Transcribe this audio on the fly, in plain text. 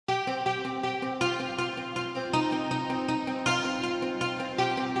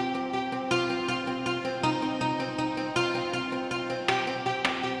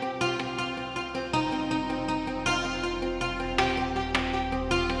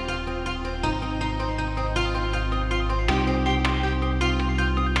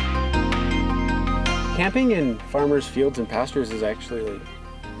camping in farmers' fields and pastures is actually like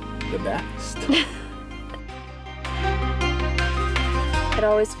the best. It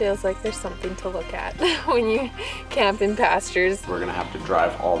always feels like there's something to look at when you camp in pastures. We're gonna have to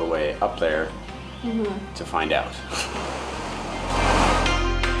drive all the way up there to find out.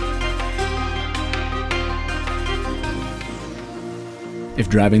 If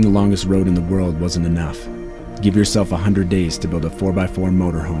driving the longest road in the world wasn't enough, give yourself 100 days to build a 4x4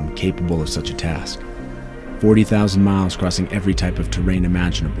 motorhome capable of such a task. 40,000 miles crossing every type of terrain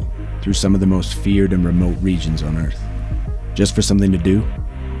imaginable through some of the most feared and remote regions on Earth. Just for something to do?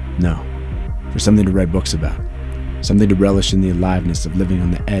 No. For something to write books about. Something to relish in the aliveness of living on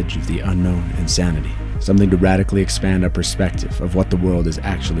the edge of the unknown insanity. Something to radically expand our perspective of what the world is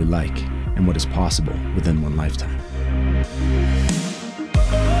actually like and what is possible within one lifetime.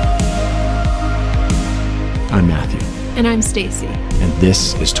 I'm Matthew. And I'm Stacy. And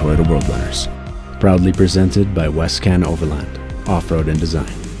this is Toyota World Runners. Proudly presented by Westcan Overland, Off-Road and Design.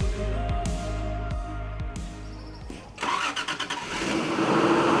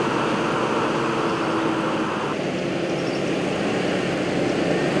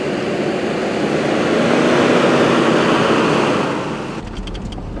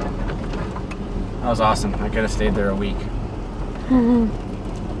 That was awesome. I could have stayed there a week.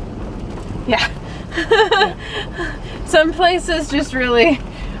 Yeah. Some places just really,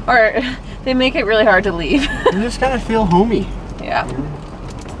 or they make it really hard to leave. You just kind of feel homey. Yeah.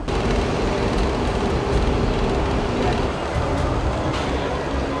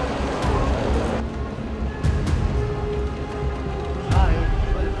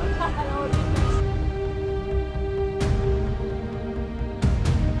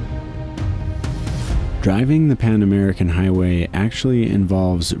 Driving the Pan American Highway actually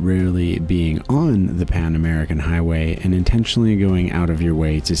involves rarely being on the Pan American Highway and intentionally going out of your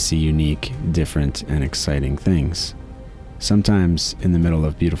way to see unique, different, and exciting things. Sometimes in the middle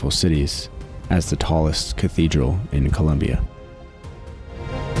of beautiful cities, as the tallest cathedral in Colombia.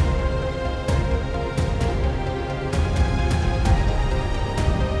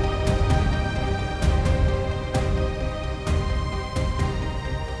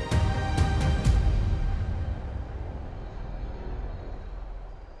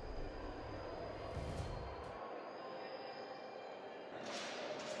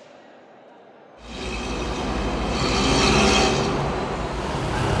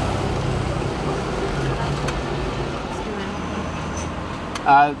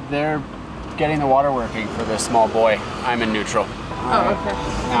 They're getting the water working for this small boy. I'm in neutral. Oh, okay.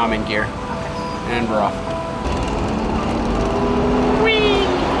 Now I'm in gear. Okay. And we're off. Whee!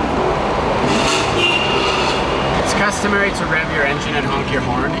 It's customary to rev your engine and honk your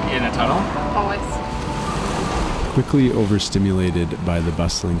horn in a tunnel. Always. Quickly overstimulated by the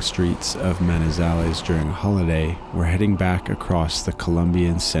bustling streets of Manizales during a holiday, we're heading back across the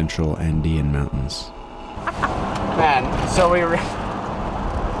Colombian central Andean Mountains. Man, so we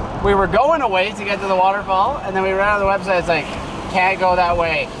were going away to get to the waterfall, and then we read on the website, it's like, can't go that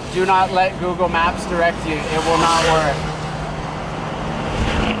way. Do not let Google Maps direct you. It will not work.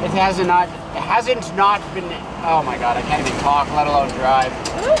 It hasn't not been, oh my God, I can't even talk, let alone drive.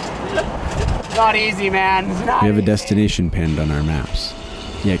 It's not easy, man. It's not We have a easy. destination pinned on our maps,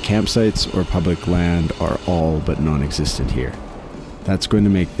 yet campsites or public land are all but non-existent here. That's going to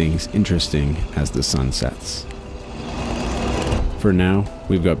make things interesting as the sun sets. For now,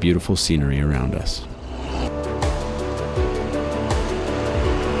 we've got beautiful scenery around us.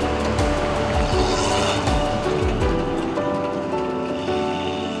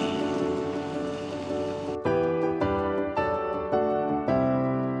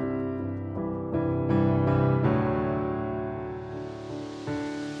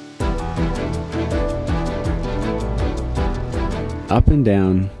 Up and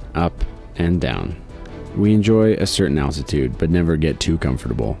down, up and down. We enjoy a certain altitude, but never get too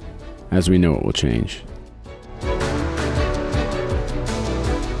comfortable, as we know it will change.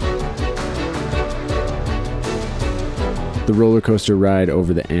 The roller coaster ride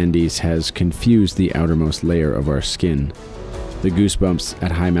over the Andes has confused the outermost layer of our skin. The goosebumps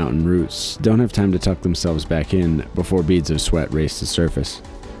at high mountain roots don't have time to tuck themselves back in before beads of sweat race to surface.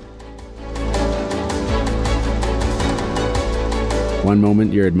 One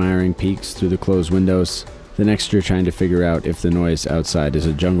moment you're admiring peaks through the closed windows, the next you're trying to figure out if the noise outside is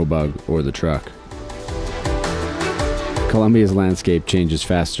a jungle bug or the truck. Colombia's landscape changes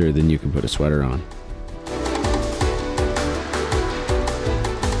faster than you can put a sweater on.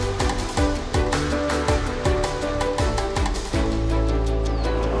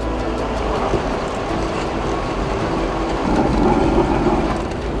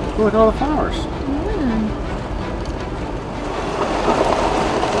 Look at all the flowers. Mm.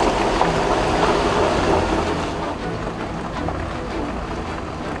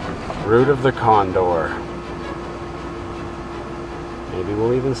 Root of the condor. Maybe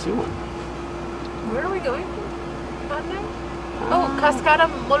we'll even see one. Where are we going? On there? Oh, Cascada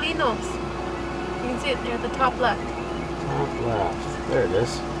Molinos. You can see it near the top left. Top left. There it is.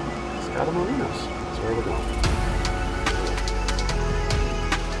 Cascada Molinos. That's where we're going.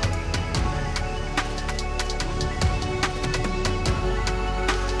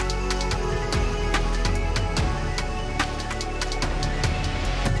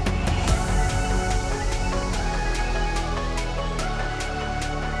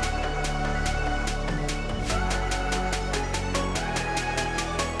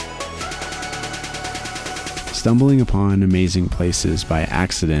 Stumbling upon amazing places by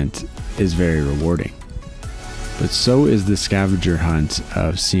accident is very rewarding. But so is the scavenger hunt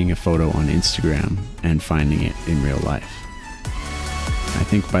of seeing a photo on Instagram and finding it in real life. I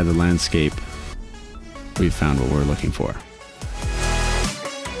think by the landscape, we've found what we're looking for.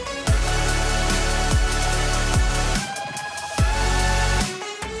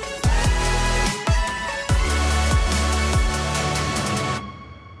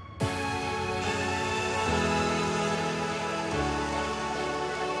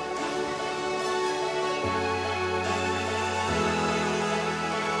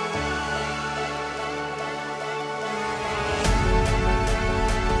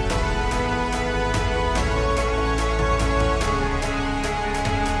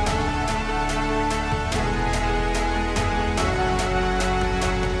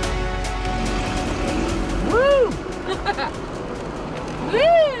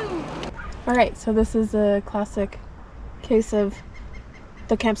 Alright, so this is a classic case of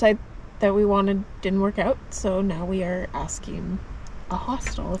the campsite that we wanted didn't work out, so now we are asking a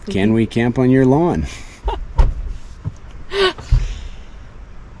hostel if we Can we camp on your lawn? Hopefully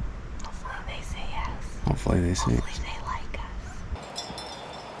they say yes. Hopefully they say Hopefully they like us.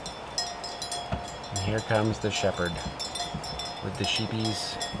 And here comes the shepherd with the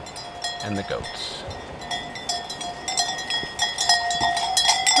sheepies and the goats.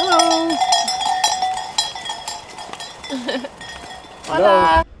 Hello!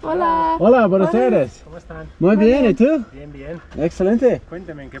 Hola! Hola! Hola, buenas tardes. ¿Cómo están? Muy bien, ¿y tú? Bien, bien. Excelente.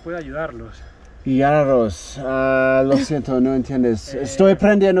 Cuénteme, ¿en qué puedo ayudarlos? Y arroz. Lo siento, no entiendes. Estoy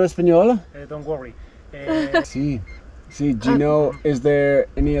aprendiendo español. Don't worry. Sí. Sí, do you know, is there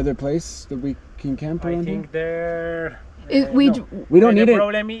any other place that we can camp I around here? think there... We no. don't need the it.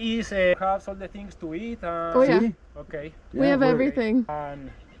 problem is have all the things to eat. Oh yeah, Okay. we have we're- everything. And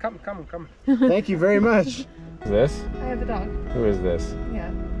come. Thank you very much. This? I have a dog. Who is this?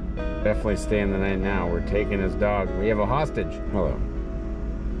 Yeah. Definitely staying the night now. We're taking his dog. We have a hostage. Hello.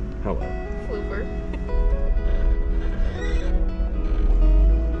 Hello. Flooper.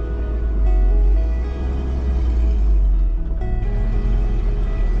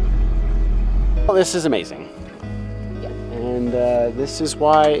 Well, this is amazing. Yeah. And this is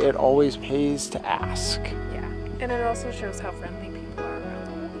why it always pays to ask. Yeah. And it also shows how friendly people are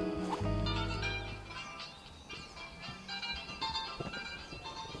around.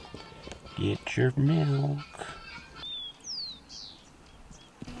 Get your milk.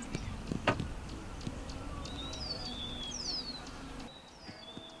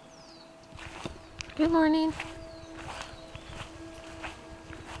 Good morning.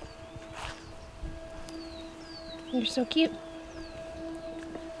 You're so cute.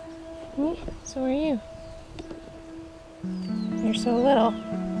 Me? So are you. You're so little.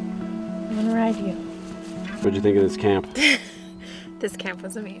 I'm gonna ride you. What'd you think of this camp? This camp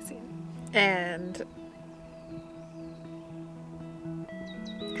was amazing. And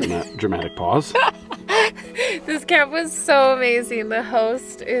Dramatic pause. this camp was so amazing. The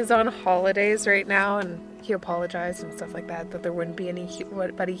host is on holidays right now and he apologized and stuff like that there wouldn't be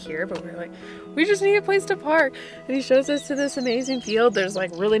anybody here, but we were like, we just need a place to park. And he shows us to this amazing field. There's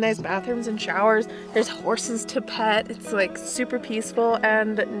like really nice bathrooms and showers. There's horses to pet. It's like super peaceful,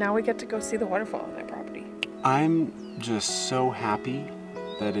 and now we get to go see the waterfall on that property. I'm just so happy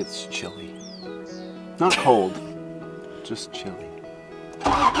that it's chilly. Not cold, just chilly.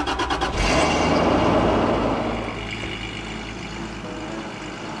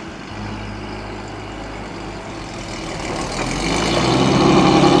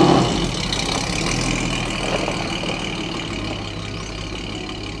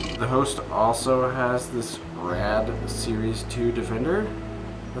 The host also has this rad Series 2 Defender.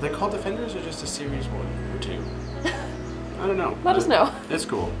 Are they called Defenders or just a Series 1 or 2? I don't know. Let us know. It's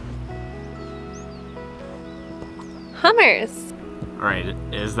cool. Hummers. Alright,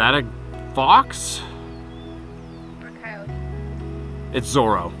 is that a fox? Or coyote. It's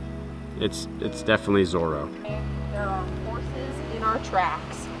Zorro. It's definitely Zorro. There are horses in our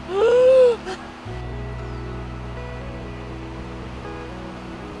tracks.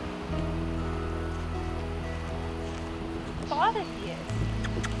 Thought it is.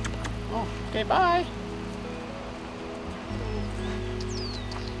 Oh, okay, bye.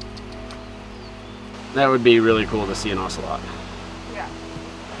 That would be really cool to see an ocelot. Yeah.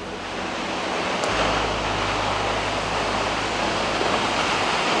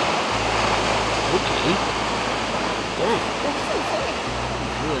 Okay. Dang.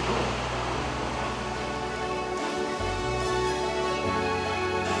 Really cool.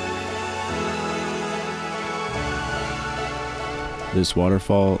 This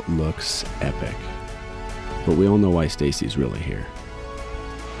waterfall looks epic, but we all know why Stacy's really here.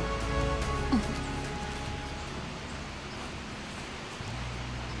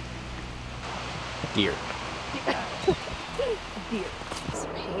 Deer. Deer. It's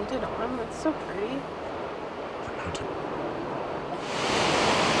painted on. That's so pretty. It's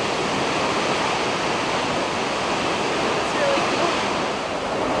really cool.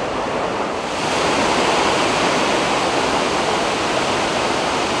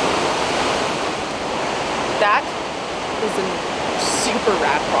 That is a super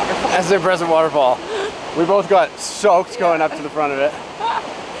rad waterfall. That's an impressive waterfall. We both got soaked going up to the front of it.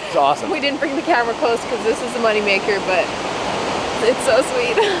 It's awesome. We didn't bring the camera close because this is the money maker, but it's so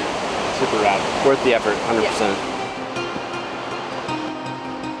sweet. Super rad. Worth the effort,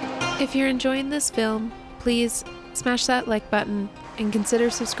 100%. If you're enjoying this film, please smash that like button and consider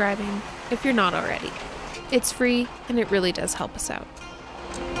subscribing if you're not already. It's free and it really does help us out.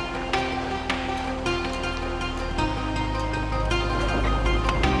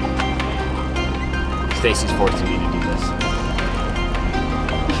 Stacy's forcing me to do this.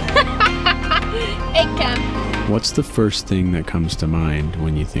 It can. What's the first thing that comes to mind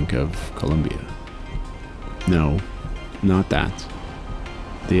when you think of Colombia? No, not that.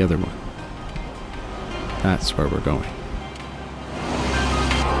 The other one. That's where we're going.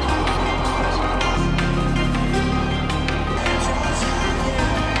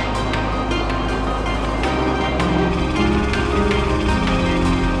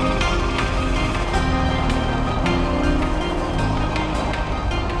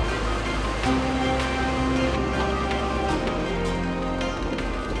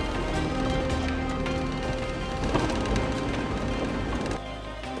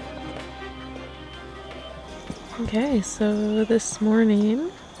 Okay, so this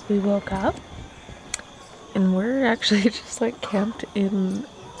morning we woke up and we're actually just like camped in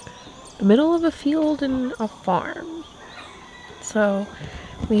the middle of a field in a farm. So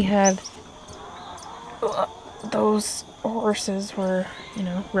we had those horses were, you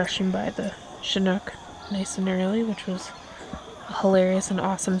know, rushing by the Chinook nice and early, which was a hilarious and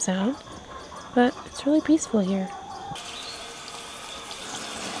awesome sound. But it's really peaceful here.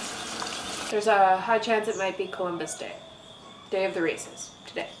 There's a high chance it might be Columbus Day. Day of the races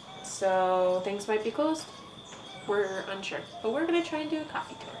today. So things might be closed. We're unsure. But we're going to try and do a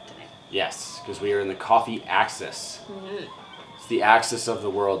coffee tour today. Yes, because we are in the coffee axis. It's the axis of the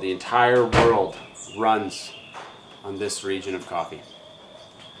world. The entire world runs on this region of coffee.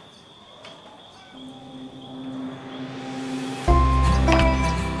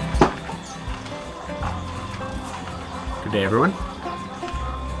 Good day, everyone.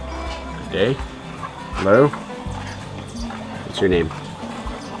 Good day. Hello. What's your name?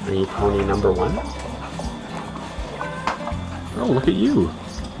 Are you pony number 1? Oh, look at you.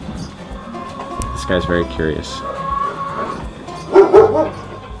 This guy's very curious.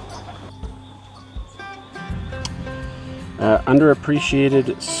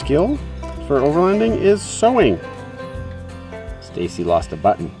 Underappreciated skill for overlanding is sewing. Stacy lost a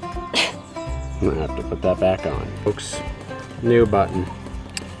button. I'm gonna have to put that back on. Folks, new button.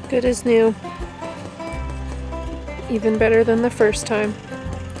 Good as new. Even better than the first time.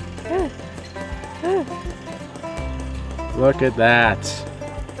 Look at that.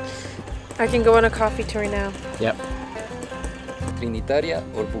 I can go on a coffee tour now. Yep. Trinitaria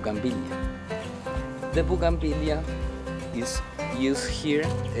or bougainvillea. The bougainvillea is used here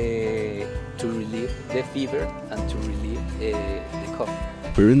to relieve the fever and to relieve the cough.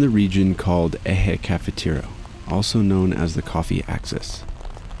 We're in the region called Eye Cafetero, also known as the coffee axis.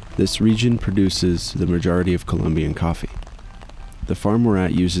 This region produces the majority of Colombian coffee. The farm we're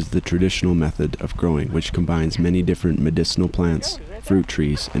at uses the traditional method of growing, which combines many different medicinal plants, fruit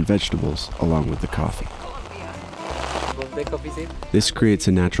trees, and vegetables along with the coffee. This creates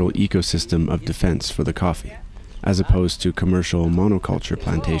a natural ecosystem of defense for the coffee, as opposed to commercial monoculture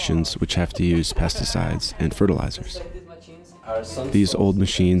plantations which have to use pesticides and fertilizers. are some These sauce old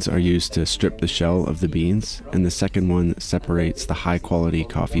machines are used to strip the shell of the beans, and the second one separates the high-quality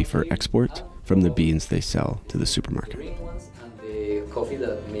coffee for export from the beans they sell to the supermarket. green ones and the coffee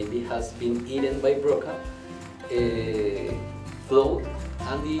that maybe has been eaten by broca float,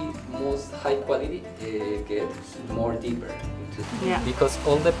 and the most high quality gets more deeper into Yeah. because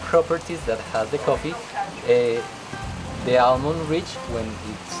all the properties that has the coffee, the almond rich when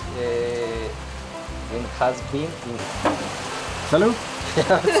it's when has been in. Salud!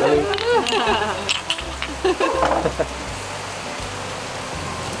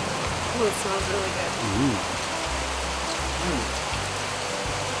 Oh, it smells really good.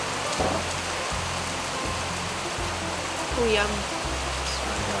 Oh, yum.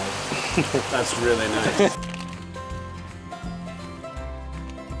 That's really nice.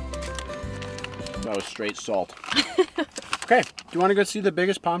 That was straight salt. Okay, do you want to go see the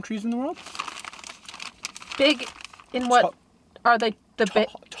biggest palm trees in the world? Big in what? Are they the big?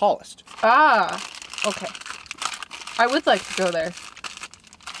 Tallest. Ah, okay. I would like to go there.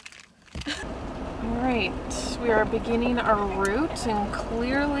 Alright, we are beginning our route, and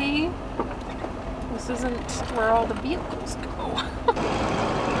clearly this isn't where all the vehicles go.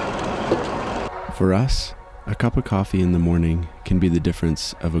 For us, a cup of coffee in the morning can be the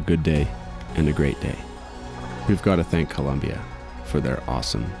difference of a good day and a great day. We've got to thank Colombia for their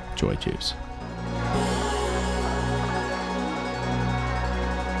awesome joy juice.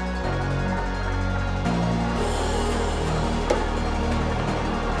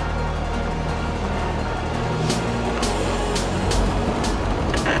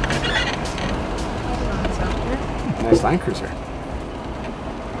 Nice Land Cruiser.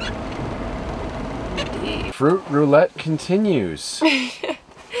 Fruit roulette continues.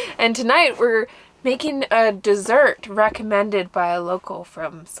 And tonight we're making a dessert recommended by a local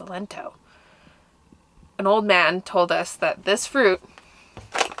from Salento. An old man told us that this fruit,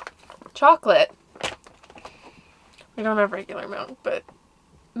 chocolate, we don't have regular milk, but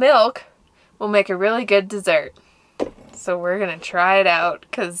milk will make a really good dessert. So we're gonna try it out,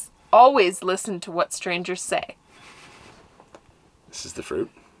 because always listen to what strangers say. This is the fruit.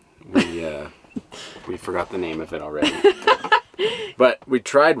 We forgot the name of it already. But we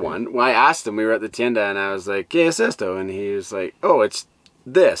tried one. Well, I asked him, we were at the tienda, and I was like, ¿Qué es esto? And he was like, oh, it's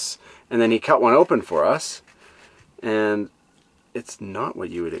this. And then he cut one open for us. And it's not what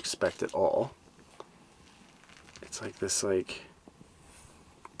you would expect at all. It's like this, like,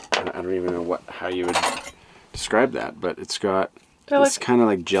 I don't even know how you would describe that, but it's got this kind of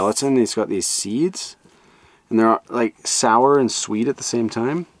like gelatin. It's got these seeds. And they're like sour and sweet at the same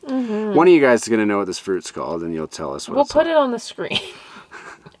time. Mm-hmm. One of you guys is going to know what this fruit's called, and you'll tell us what We'll it's put it on the screen.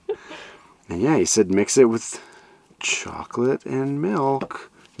 And yeah, he said mix it with chocolate and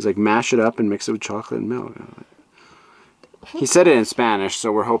milk. He's like, mash it up and mix it with chocolate and milk. He said it in Spanish,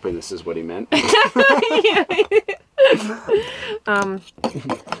 so we're hoping this is what he meant.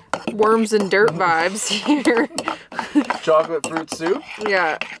 Worms and dirt vibes here. Chocolate fruit soup?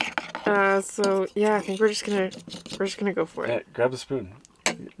 Yeah. So yeah, I think we're just gonna go for it. Yeah, grab the spoon.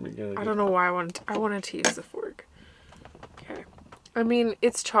 I don't know why I wanted to use the fork. Okay. I mean,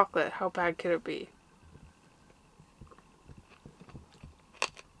 it's chocolate. How bad could it be?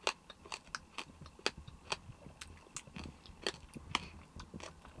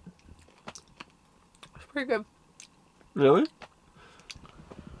 It's pretty good. Really?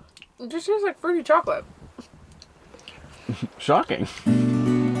 It just tastes like fruity chocolate. Shocking.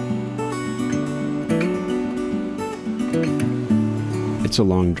 It's a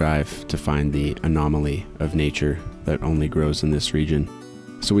long drive to find the anomaly of nature that only grows in this region,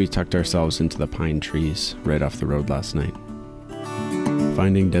 so we tucked ourselves into the pine trees right off the road last night.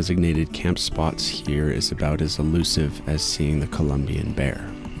 Finding designated camp spots here is about as elusive as seeing the Colombian bear.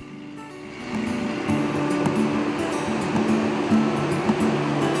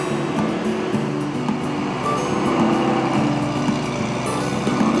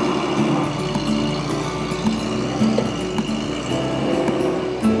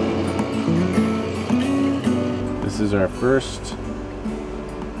 This is our first,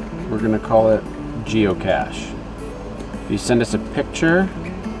 we're going to call it geocache. If you send us a picture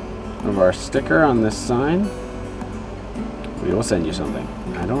of our sticker on this sign, we will send you something.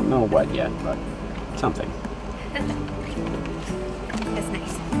 I don't know what yet, but something. That's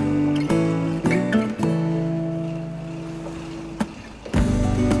nice.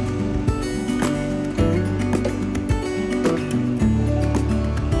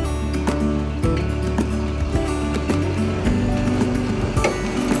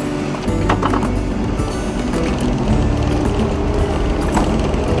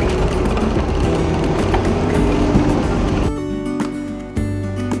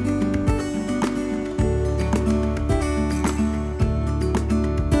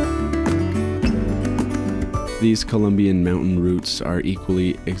 These Colombian mountain routes are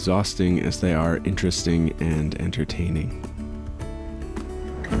equally exhausting as they are interesting and entertaining.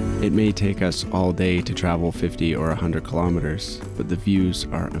 It may take us all day to travel 50 or 100 kilometers, but the views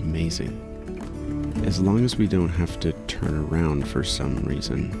are amazing. As long as we don't have to turn around for some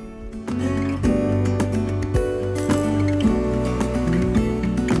reason.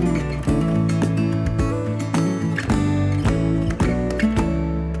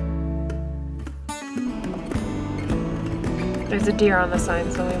 There's a deer on the sign,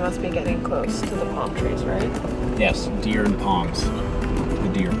 so we must be getting close to the palm trees, right? Yes, deer and palms. The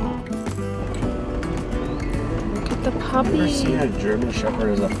deer palm. Look at the puppy. I've never seen a German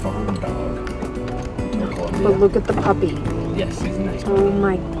Shepherd as a farm dog. But look at the puppy. Yes, he's nice. Oh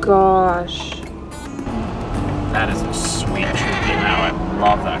my gosh. That is a sweet tree now. I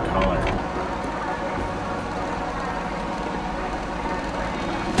love that color.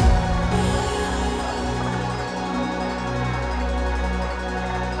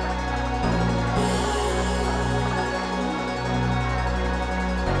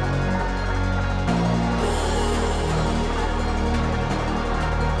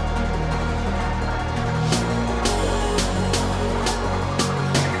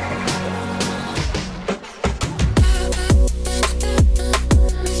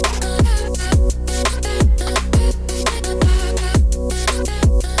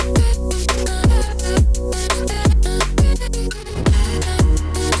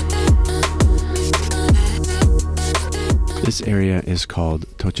 This area is called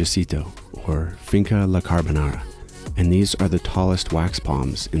Tochecito, or Finca La Carbonara, and these are the tallest wax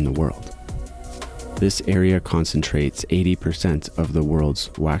palms in the world. This area concentrates 80% of the world's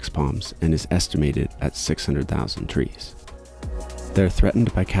wax palms and is estimated at 600,000 trees. They're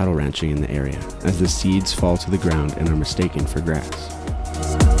threatened by cattle ranching in the area, as the seeds fall to the ground and are mistaken for grass.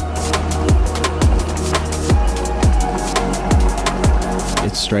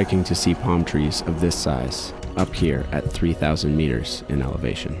 It's striking to see palm trees of this size up here at 3,000 meters in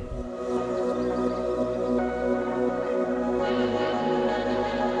elevation.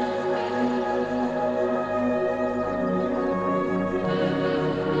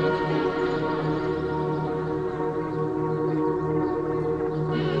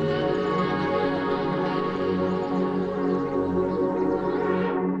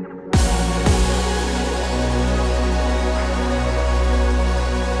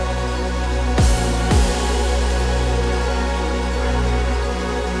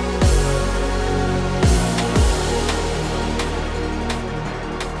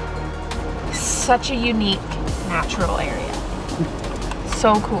 Such a unique natural area.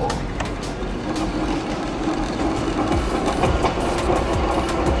 So cool.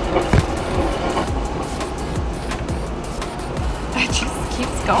 It just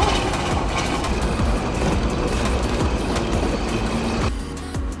keeps going.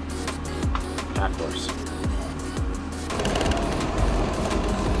 Pack horse.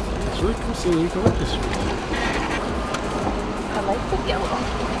 It's really cool seeing eucalyptus. I like the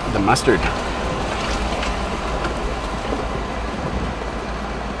yellow. The mustard.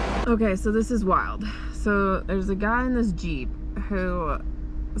 Okay, so this is wild. So there's a guy in this Jeep who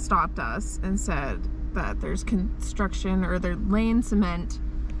stopped us and said that there's construction, or they're laying cement.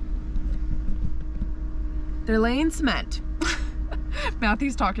 They're laying cement.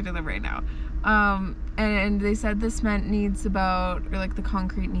 Matthew's talking to them right now. And they said the cement needs about, or like the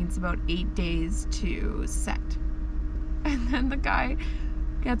concrete needs about 8 days to set. And then the guy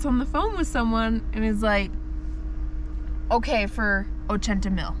gets on the phone with someone and is like, okay, for 80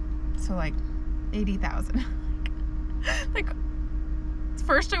 mil. So like 80,000. like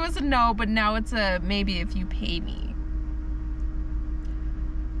first it was a no, but now it's a maybe if you pay me.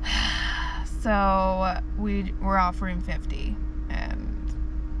 So we're offering 50, and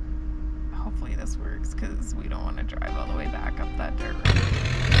hopefully this works because we don't want to drive all the way back up that dirt road.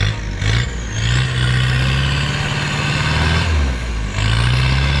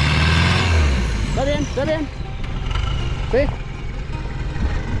 Está bien. Sí.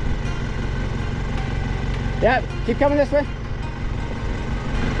 Yeah, keep coming this way.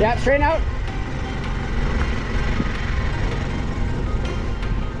 Yeah, straighten out.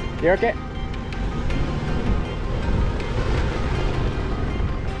 You're okay.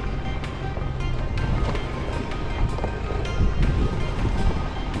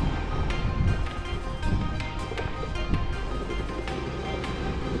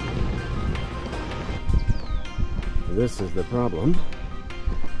 This is the problem.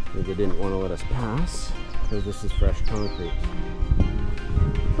 They didn't want to let us pass because this is fresh concrete.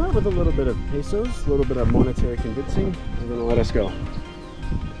 But with a little bit of pesos, a little bit of monetary convincing, they're going to let us go.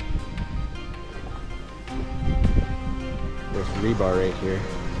 this rebar right here.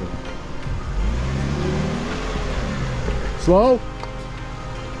 Slow.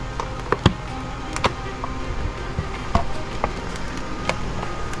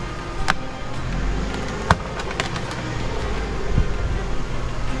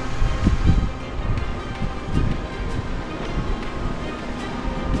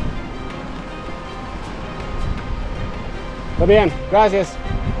 Está bien, gracias.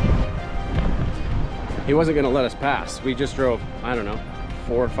 He wasn't gonna let us pass. We just drove, I don't know,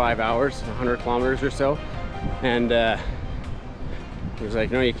 4 or 5 hours, 100 kilometers or so. And he was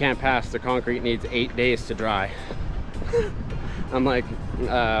like, no, you can't pass. The concrete needs 8 days to dry. I'm like,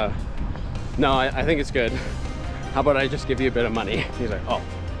 no, I think it's good. How about I just give you a bit of money? He's like, oh,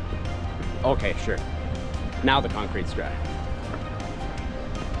 okay, sure. Now the concrete's dry.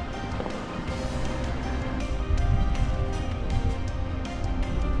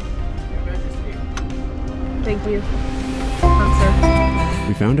 Thank you. Sir.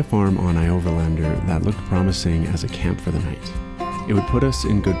 We found a farm on Overlander that looked promising as a camp for the night. It would put us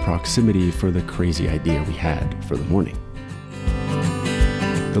in good proximity for the crazy idea we had for the morning.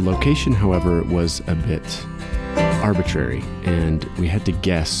 The location, however, was a bit arbitrary, and we had to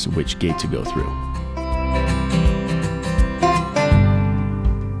guess which gate to go through.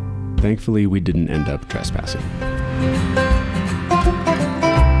 Thankfully, we didn't end up trespassing.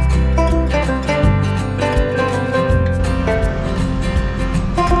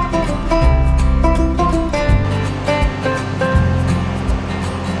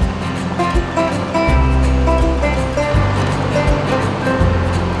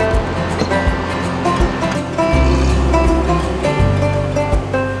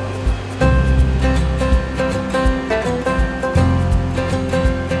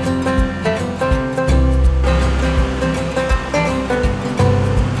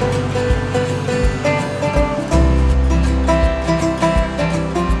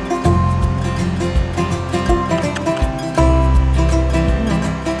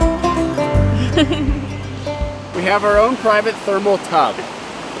 We have our own private thermal tub.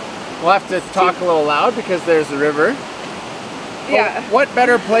 We'll have to talk a little loud because there's the river. Yeah. But what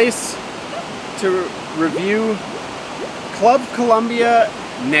better place to review Club Colombia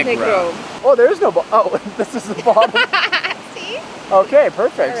Negro? Oh, there is no oh, this is the bottom. See? Okay,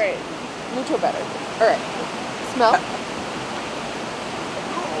 perfect. All right. Mucho better. All right. Smell?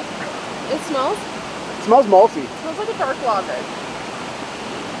 It smells? It smells malty. It smells like a dark lager.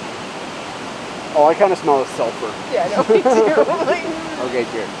 Oh, I kind of smell the sulfur. Yeah, no, me too. Okay,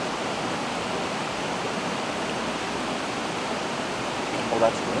 cheers. Oh,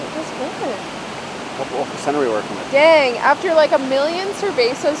 that's good. That's good. What percent are we working with? Dang, after like 1 million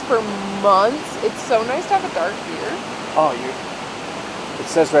cervezas for months, it's so nice to have a dark beer. Oh, it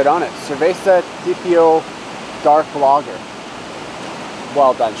says right on it, Cerveza Tipo Dark Lager.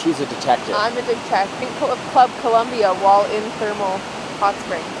 Well done, she's a detective. I'm a detective. Club Colombia while in thermal hot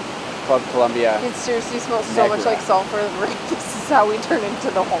spring. Club Colombia. It seriously smells so much like sulfur. This is how we turn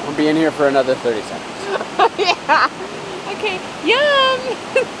into the home. We'll be in here for another 30 seconds. Yeah. Okay. Yum.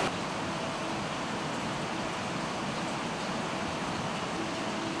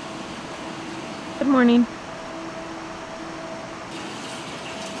 Good morning.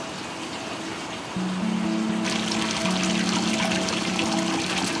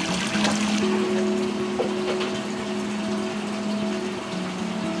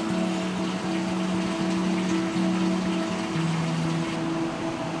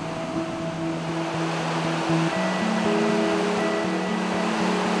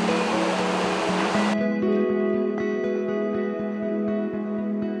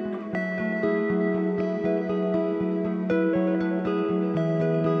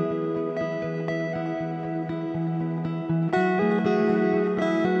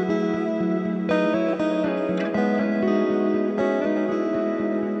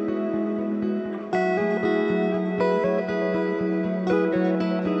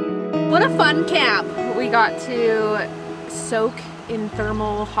 What a fun camp. We got to soak in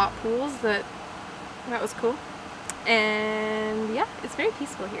thermal hot pools. That was cool. And yeah, it's very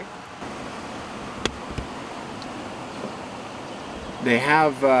peaceful here. They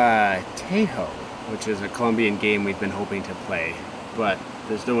have Tejo, which is a Colombian game we've been hoping to play, but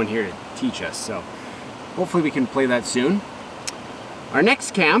there's no one here to teach us, so hopefully we can play that soon. Our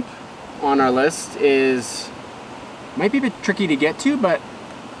next camp on our list might be a bit tricky to get to, but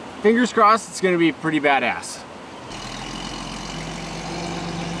fingers crossed it's going to be pretty badass.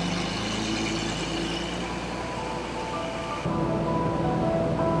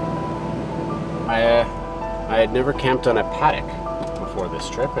 I had never camped on a paddock before this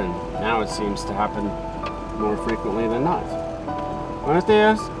trip, and now it seems to happen more frequently than not. Buenos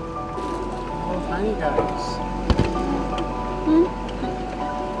dias. Little tiny guys.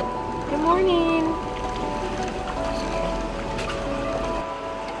 Good morning.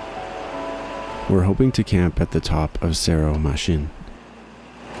 We're hoping to camp at the top of Cerro Machín.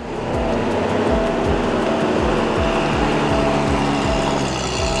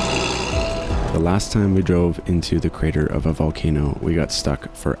 The last time we drove into the crater of a volcano, we got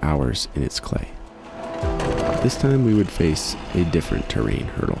stuck for hours in its clay. This time we would face a different terrain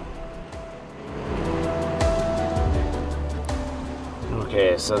hurdle.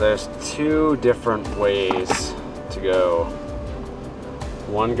 Okay, so there's two different ways to go.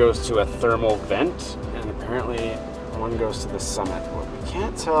 One goes to a thermal vent, and apparently one goes to the summit, but we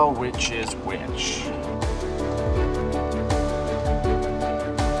can't tell which is which.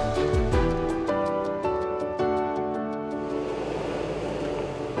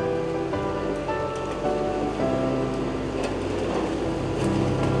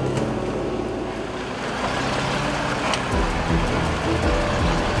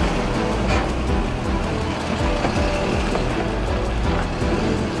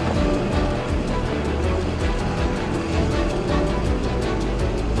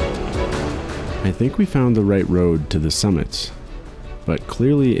 I think we found the right road to the summit, but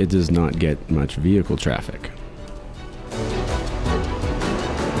clearly it does not get much vehicle traffic.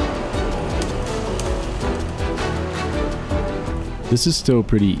 This is still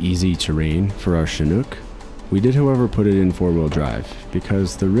pretty easy terrain for our Chinook. We did, however, put it in four-wheel drive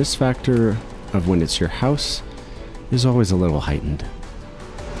because the risk factor of when it's your house is always a little heightened.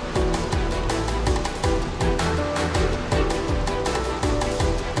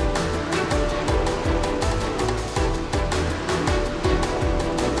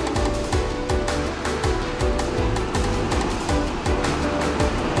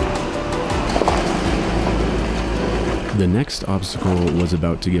 The next obstacle was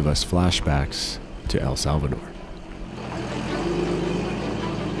about to give us flashbacks to El Salvador.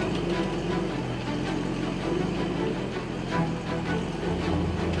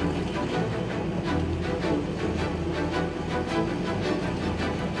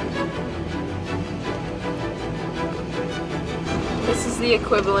 This is the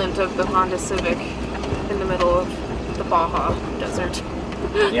equivalent of the Honda Civic in the middle of the Baja Desert.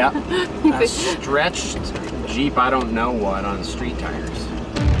 Yeah, a stretched Jeep, I don't know what, on street tires.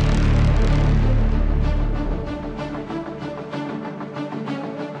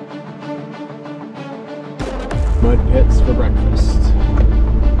 Mud pits for breakfast.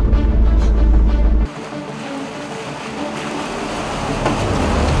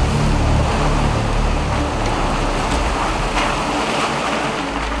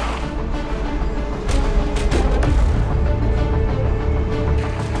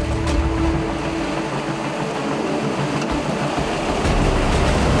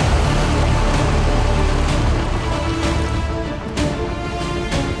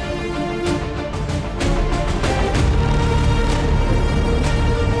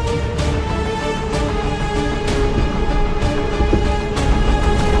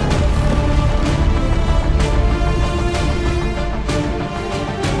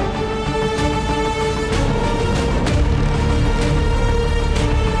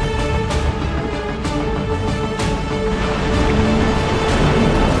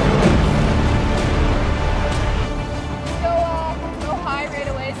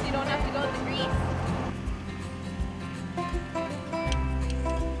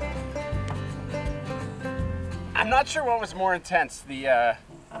 I'm not sure what was more intense, the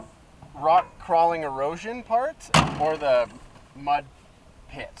rock crawling erosion part or the mud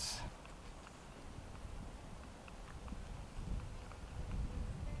pits.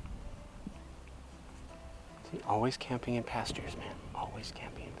 See, always camping in pastures, man. Always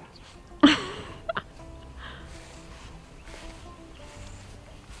camping in pastures.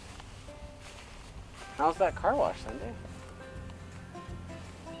 How's that car wash, Sunday?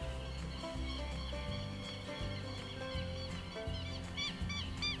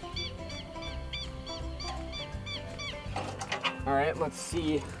 All right, let's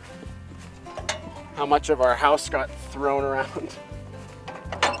see how much of our house got thrown around.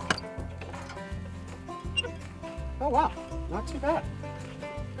 Oh wow, not too bad.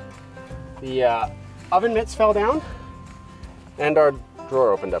 The oven mitts fell down and our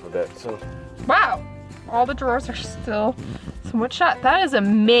drawer opened up a bit, so. Wow, all the drawers are still somewhat shut. That is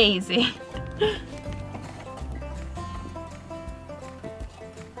amazing.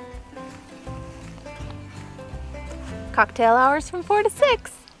 Cocktail hours from 4 to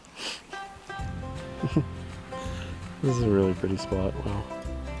 6. This is a really pretty spot, wow.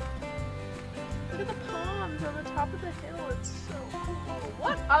 Look at the palms on the top. top of the hill. It's so cool.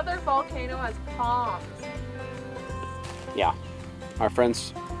 What other volcano has palms? Yeah. Our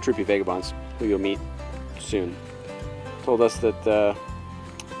friends, Troopy Vagabonds, who you'll meet soon, told us that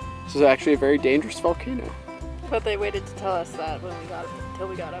this is actually a very dangerous volcano. But they waited to tell us that until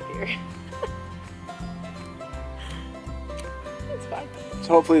we got up here. It's fine. So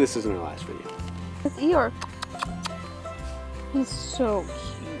hopefully this isn't our last video. It's Eeyore. He's so cute.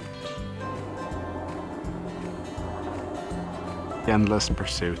 Endless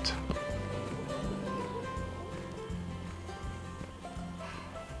pursuit.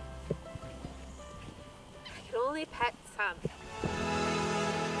 I can only pet some.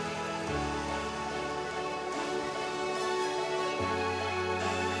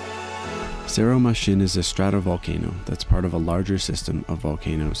 Cerro Machín is a stratovolcano that's part of a larger system of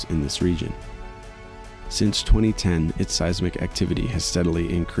volcanoes in this region. Since 2010, its seismic activity has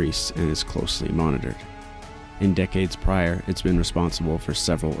steadily increased and is closely monitored. In decades prior, it's been responsible for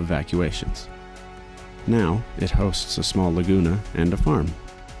several evacuations. Now, it hosts a small laguna and a farm.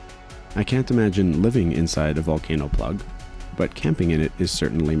 I can't imagine living inside a volcano plug, but camping in it is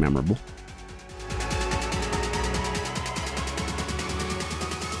certainly memorable.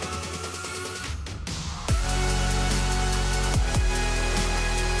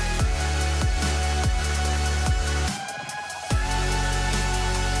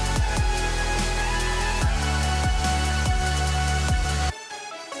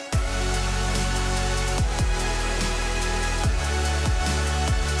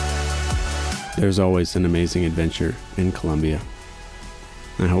 There's always an amazing adventure in Colombia.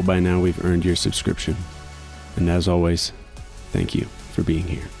 I hope by now we've earned your subscription. And as always, thank you for being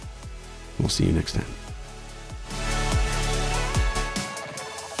here. We'll see you next time.